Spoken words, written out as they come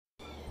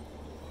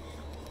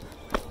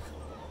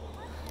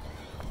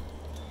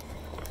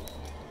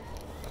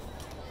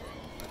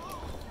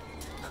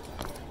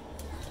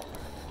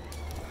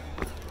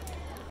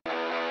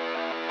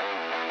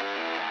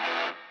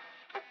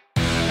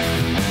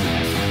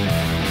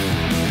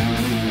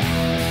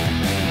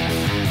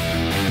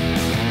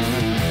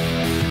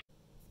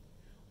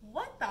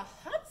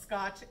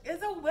Hopscotch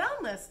is a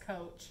wellness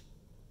coach?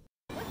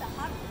 What the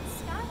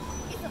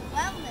hopscotch is a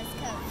wellness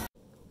coach?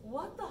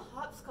 What the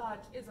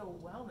hopscotch is a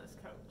wellness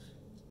coach?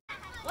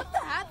 What the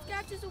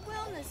hopscotch is a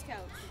wellness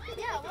coach?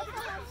 Yeah, what the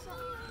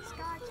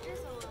hopscotch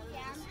is a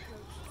wellness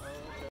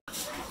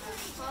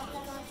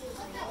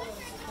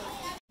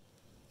coach?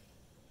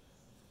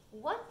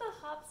 What the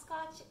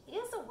hopscotch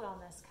is a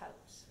wellness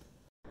coach?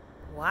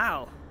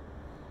 Wow.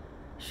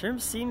 Sure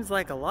seems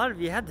like a lot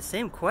of you had the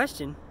same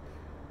question.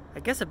 I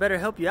guess I better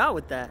help you out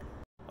with that.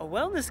 A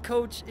wellness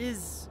coach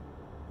is,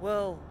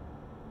 well,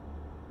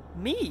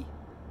 me.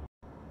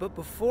 But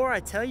before I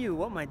tell you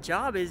what my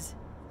job is,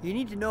 you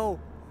need to know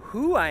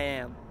who I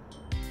am.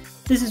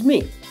 This is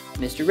me,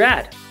 Mr.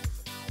 Rad.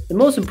 The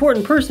most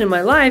important person in my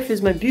life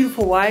is my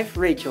beautiful wife,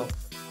 Rachel.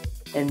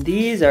 And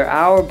these are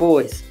our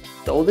boys.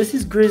 The oldest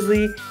is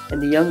Grizzly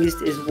and the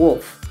youngest is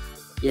Wolf.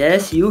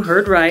 Yes, you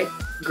heard right,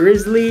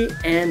 Grizzly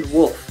and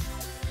Wolf.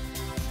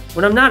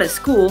 When I'm not at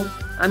school,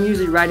 I'm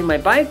usually riding my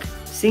bike,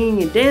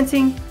 singing and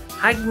dancing,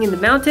 hiking in the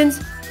mountains,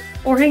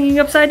 or hanging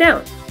upside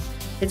down.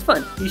 It's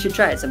fun, you should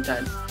try it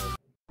sometime.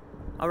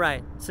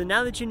 Alright, so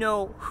now that you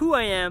know who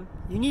I am,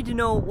 you need to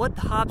know what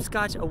the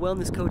Hopscotch, a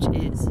wellness coach,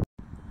 is.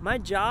 My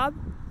job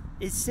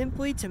is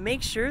simply to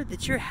make sure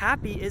that you're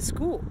happy at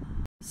school.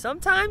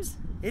 Sometimes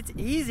it's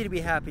easy to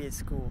be happy at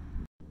school,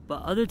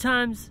 but other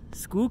times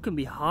school can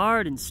be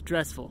hard and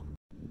stressful.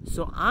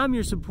 So I'm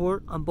your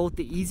support on both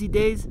the easy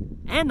days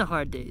and the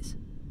hard days.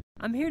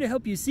 I'm here to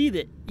help you see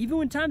that even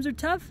when times are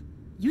tough,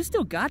 you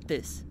still got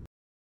this.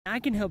 I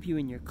can help you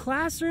in your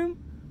classroom,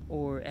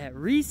 or at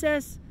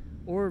recess,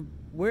 or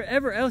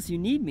wherever else you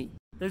need me.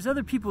 There's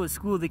other people at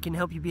school that can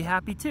help you be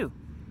happy too.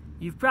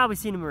 You've probably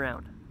seen them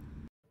around.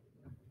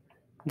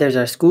 There's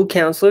our school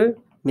counselor,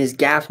 Ms.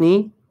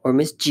 Gaffney or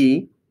Ms.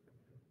 G,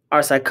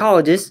 our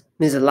psychologist,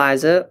 Ms.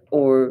 Eliza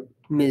or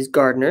Ms.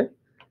 Gardner,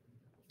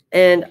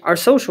 and our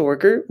social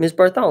worker, Ms.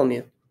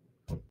 Bartholomew.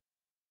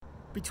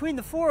 Between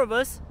the four of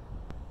us,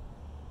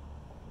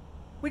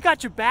 we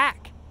got your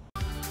back.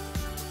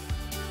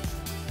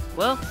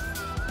 Well,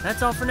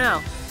 that's all for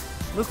now.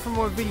 Look for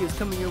more videos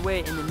coming your way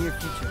in the near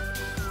future.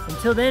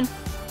 Until then,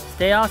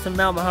 stay awesome,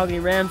 Mount Mahogany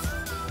Rams.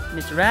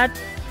 Mr. Rad,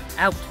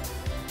 out.